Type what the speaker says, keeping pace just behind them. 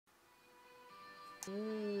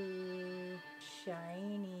Ooh,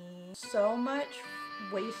 shiny. So much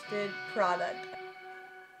wasted product.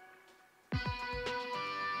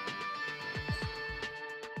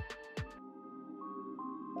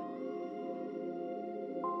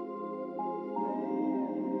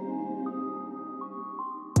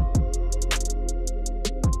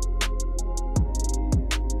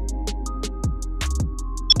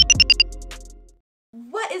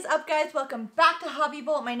 What is up, guys? Welcome back to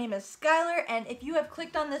HobbyVolt. My name is Skylar, and if you have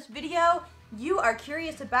clicked on this video, you are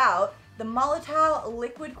curious about the Molotow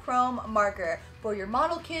Liquid Chrome Marker for your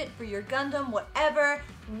model kit, for your Gundam, whatever.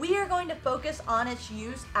 We are going to focus on its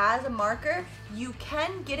use as a marker. You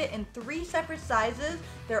can get it in 3 separate sizes.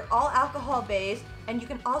 They're all alcohol based, and you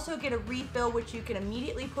can also get a refill, which you can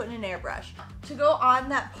immediately put in an airbrush. To go on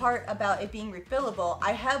that part about it being refillable,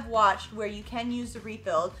 I have watched where you can use the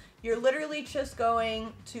refills. You're literally just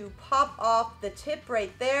going to pop off the tip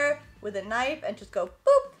right there with a knife and just go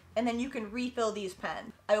boop, and then you can refill these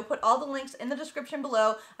pens. I will put all the links in the description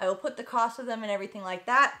below. I will put the cost of them and everything like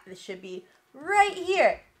that. This should be right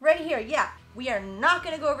here, yeah. We are not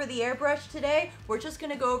gonna go over the airbrush today. We're just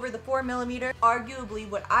gonna go over the 4mm, arguably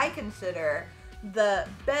what I consider the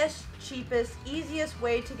best, cheapest, easiest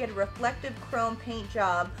way to get a reflective chrome paint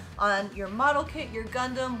job on your model kit, your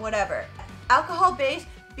Gundam, whatever. Alcohol based.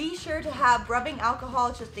 Be sure to have rubbing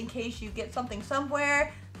alcohol just in case you get something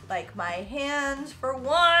somewhere, like my hands for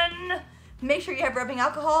one. Make sure you have rubbing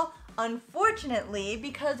alcohol. Unfortunately,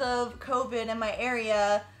 because of COVID in my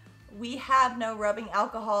area, we have no rubbing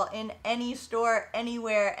alcohol in any store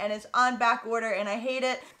anywhere, and it's on back order, and I hate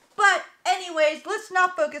it. But anyways, let's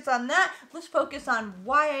not focus on that. Let's focus on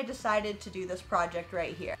why I decided to do this project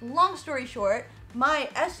right here. Long story short, my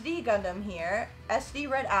SD Gundam here, SD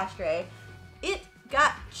Red Ashtray, it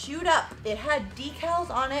got chewed up. It had decals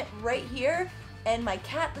on it right here, and my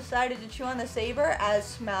cat decided to chew on the saber,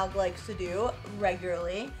 as Smaug likes to do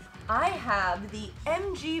regularly. I have the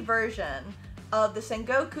MG version of the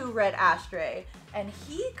Sengoku Red Ashtray, and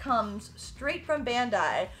he comes straight from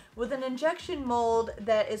Bandai with an injection mold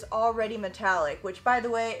that is already metallic, which, by the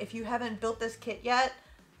way, if you haven't built this kit yet,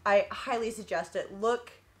 I highly suggest it.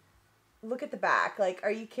 Look at the back. Like,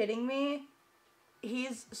 are you kidding me?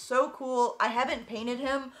 He's so cool. I haven't painted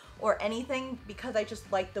him or anything because I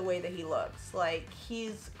just like the way that he looks. Like,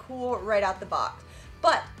 he's cool right out the box.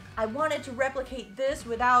 But I wanted to replicate this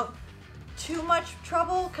without too much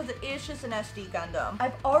trouble because it is just an SD Gundam.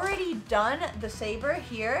 I've already done the saber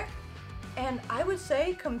here, and I would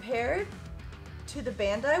say compared to the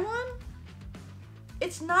Bandai one,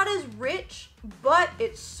 it's not as rich, but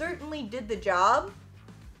it certainly did the job.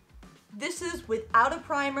 This is without a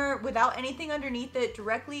primer, without anything underneath it,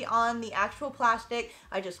 directly on the actual plastic.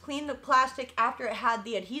 I just cleaned the plastic after it had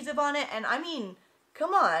the adhesive on it, and I mean,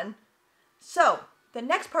 come on. So, the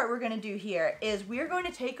next part we're going to do here is we're going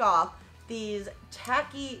to take off these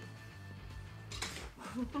tacky...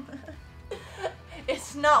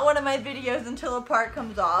 It's not one of my videos until a part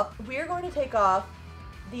comes off. We're going to take off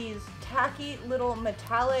these tacky little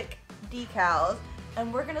metallic decals,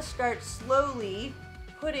 and we're going to start slowly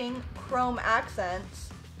putting chrome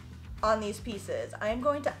accents on these pieces. I am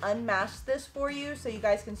going to unmask this for you so you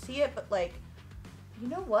guys can see it, but like, you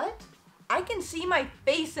know what? I can see my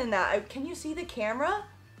face in that. Can you see the camera?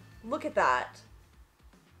 Look at that.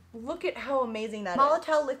 Look at how amazing that is.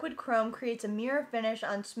 Molotow Liquid Chrome creates a mirror finish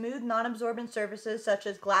on smooth, non-absorbent surfaces such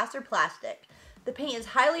as glass or plastic. The paint is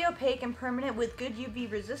highly opaque and permanent with good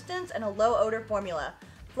UV resistance and a low odor formula.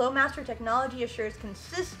 Flowmaster technology assures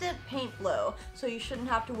consistent paint flow, so you shouldn't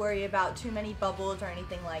have to worry about too many bubbles or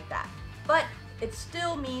anything like that. But it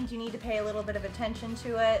still means you need to pay a little bit of attention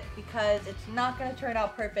to it because it's not going to turn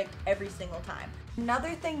out perfect every single time.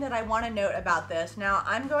 Another thing that I want to note about this, now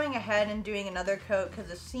I'm going ahead and doing another coat because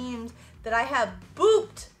it seems that I have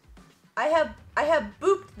booped. I have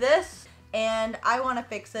booped this, and I want to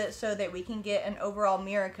fix it so that we can get an overall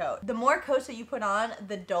mirror coat. The more coats that you put on,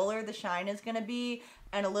 the duller the shine is going to be,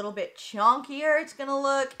 and a little bit chunkier it's gonna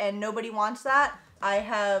look, and nobody wants that. I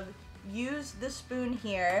have used this spoon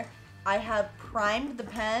here. I have primed the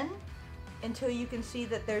pen until you can see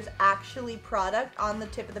that there's actually product on the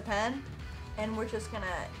tip of the pen, and we're just gonna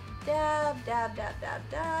dab, dab, dab, dab,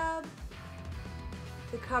 dab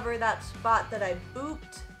to cover that spot that I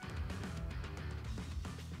booped.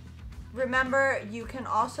 Remember, you can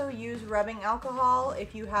also use rubbing alcohol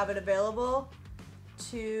if you have it available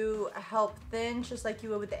to help thin, just like you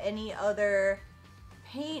would with any other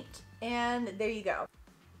paint, and there you go.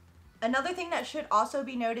 Another thing that should also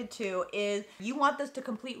be noted too is you want this to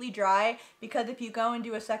completely dry, because if you go and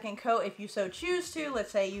do a second coat, if you so choose to, let's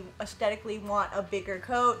say you aesthetically want a bigger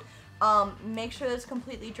coat, Make sure that it's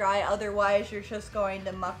completely dry, otherwise you're just going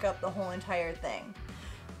to muck up the whole entire thing.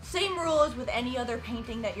 Same rule as with any other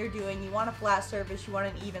painting that you're doing. You want a flat surface, you want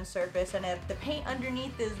an even surface, and if the paint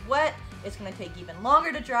underneath is wet, it's going to take even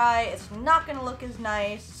longer to dry, it's not going to look as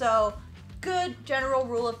nice. So good general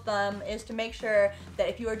rule of thumb is to make sure that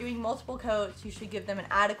if you are doing multiple coats, you should give them an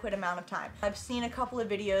adequate amount of time. I've seen a couple of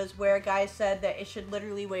videos where guys said that it should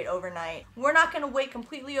literally wait overnight. We're not going to wait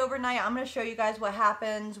completely overnight. I'm going to show you guys what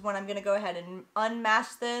happens when I'm going to go ahead and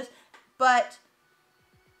unmask this, but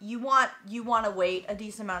you want to wait a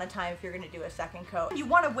decent amount of time if you're going to do a second coat. You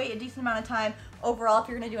want to wait a decent amount of time overall if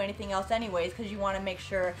you're going to do anything else anyways, because you want to make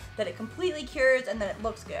sure that it completely cures and that it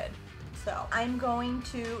looks good. So I'm going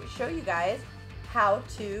to show you guys how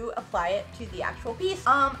to apply it to the actual piece.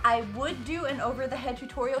 I would do an over-the-head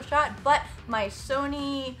tutorial shot, but my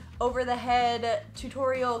Sony over-the-head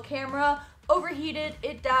tutorial camera overheated,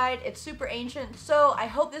 it died, it's super ancient, so I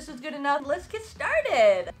hope this is good enough. Let's get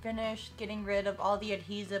started. Finished getting rid of all the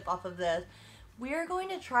adhesive off of this. We are going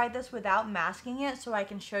to try this without masking it so I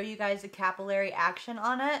can show you guys the capillary action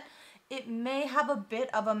on it. It may have a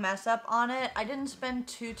bit of a mess up on it. I didn't spend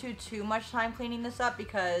too much time cleaning this up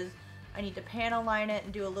because I need to panel line it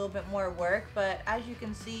and do a little bit more work, but as you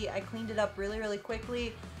can see, I cleaned it up really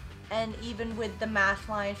quickly, and even with the mask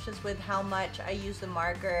lines, just with how much I used the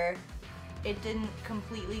marker, it didn't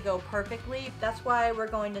completely go perfectly. That's why we're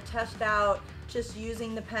going to test out just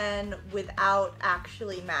using the pen without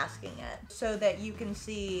actually masking it so that you can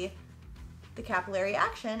see the capillary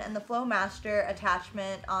action and the Flowmaster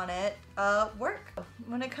attachment on it work.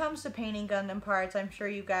 When it comes to painting Gundam parts, I'm sure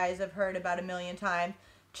you guys have heard about a million times,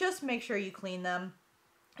 just make sure you clean them.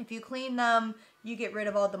 If you clean them, you get rid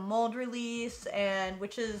of all the mold release, and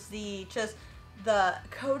which is just the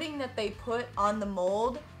coating that they put on the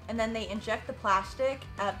mold, and then they inject the plastic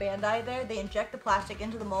at Bandai there. They inject the plastic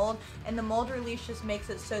into the mold, and the mold release just makes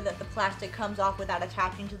it so that the plastic comes off without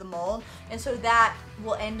attaching to the mold, and so that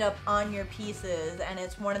will end up on your pieces, and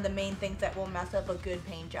it's one of the main things that will mess up a good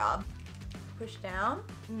paint job. Push down,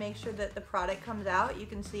 make sure that the product comes out. You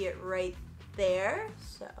can see it right there,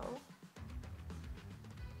 so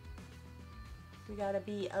we gotta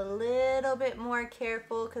be a little bit more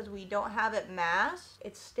careful because we don't have it masked.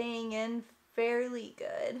 It's staying in fairly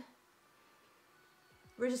good.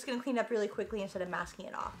 We're just gonna clean up really quickly instead of masking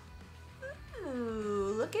it off.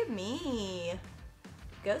 Ooh, look at me.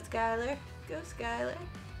 Go Skylar, go Skylar.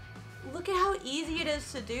 Look at how easy it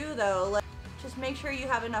is to do though. Like, just make sure you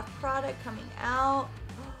have enough product coming out.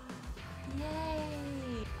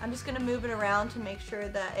 Yay. I'm just gonna move it around to make sure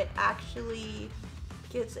that it actually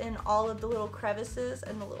gets in all of the little crevices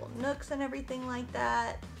and the little nooks and everything like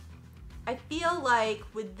that. I feel like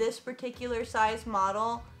with this particular size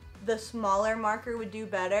model, the smaller marker would do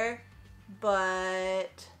better,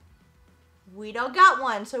 but we don't got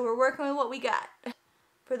one, so we're working with what we got.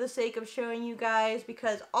 For the sake of showing you guys,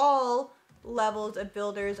 because all levels of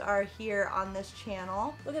builders are here on this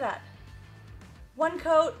channel. Look at that. One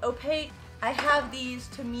coat, opaque. I have these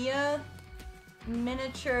Tamiya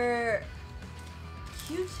miniature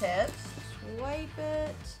Q-tips. Swipe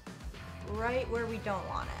it right where we don't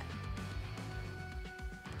want it.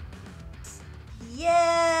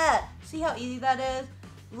 Yeah! See how easy that is?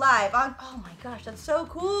 Live on, oh my gosh, that's so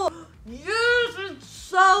cool. Yes, it's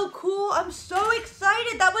so cool. I'm so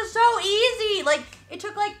excited. That was so easy. Like, it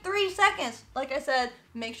took like 3 seconds. Like I said,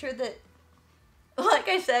 make sure that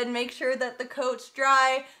the coat's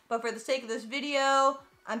dry, but for the sake of this video,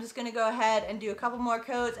 I'm just gonna go ahead and do a couple more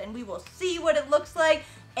coats and we will see what it looks like.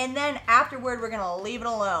 And then afterward, we're gonna leave it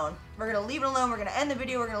alone. We're gonna leave it alone. We're gonna end the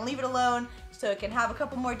video. We're gonna leave it alone so it can have a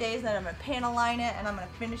couple more days. Then I'm gonna panel line it and I'm gonna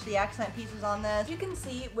finish the accent pieces on this. You can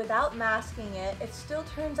see without masking it, it still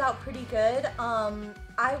turns out pretty good.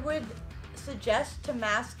 I would suggest to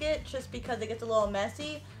mask it just because it gets a little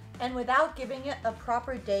messy, and without giving it a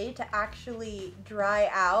proper day to actually dry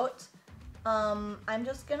out, I'm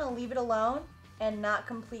just gonna leave it alone and not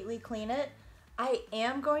completely clean it. I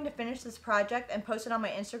am going to finish this project and post it on my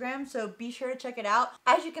Instagram, so be sure to check it out.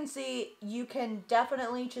 As you can see, you can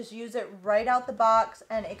definitely just use it right out the box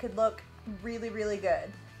and it could look really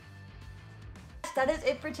good. That is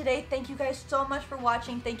it for today. Thank you guys so much for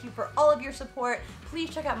watching. Thank you for all of your support. Please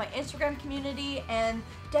check out my Instagram community and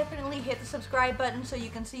definitely hit the subscribe button so you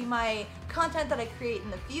can see my content that I create in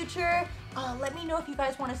the future. Let me know if you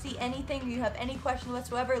guys want to see anything or you have any questions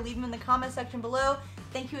whatsoever. Leave them in the comment section below.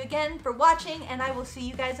 Thank you again for watching, and I will see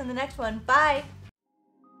you guys in the next one. Bye!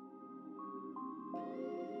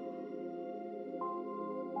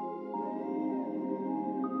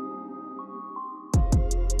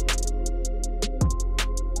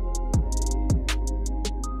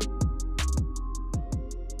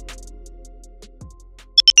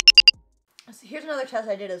 here's another test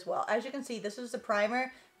I did as well. As you can see, this is the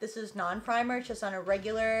primer. This is non-primer. It's just on a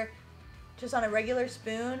regular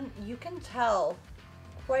spoon. You can tell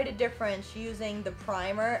quite a difference using the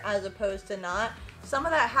primer as opposed to not. Some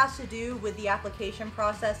of that has to do with the application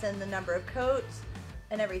process and the number of coats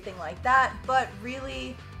and everything like that, but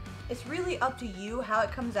really, it's really up to you how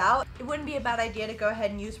it comes out. It wouldn't be a bad idea to go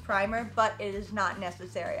ahead and use primer, but it is not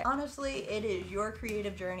necessary. Honestly, it is your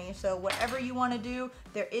creative journey, so whatever you want to do,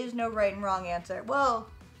 there is no right and wrong answer. Well,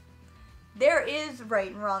 there is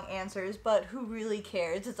right and wrong answers, but who really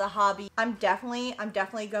cares? It's a hobby. I'm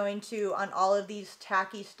definitely going to, on all of these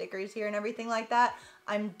tacky stickers here and everything like that,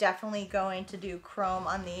 I'm definitely going to do chrome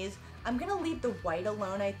on these. I'm gonna leave the white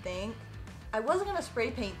alone, I think. I wasn't gonna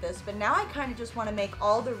spray paint this, but now I kind of just want to make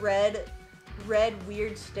all the red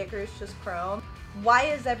weird stickers just chrome. Why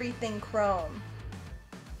is everything chrome?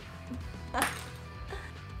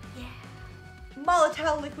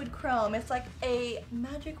 Molotow Liquid Chrome. It's like a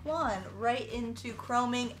magic wand right into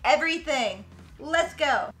chroming everything. Let's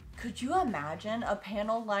go. Could you imagine a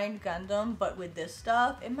panel-lined Gundam, but with this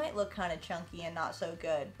stuff? It might look kind of chunky and not so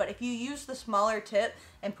good. But if you use the smaller tip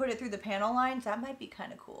and put it through the panel lines, that might be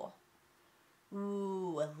kind of cool.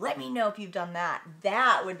 Ooh, let me know if you've done that.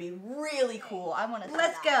 That would be really cool. I want to see that.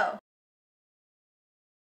 Let's go.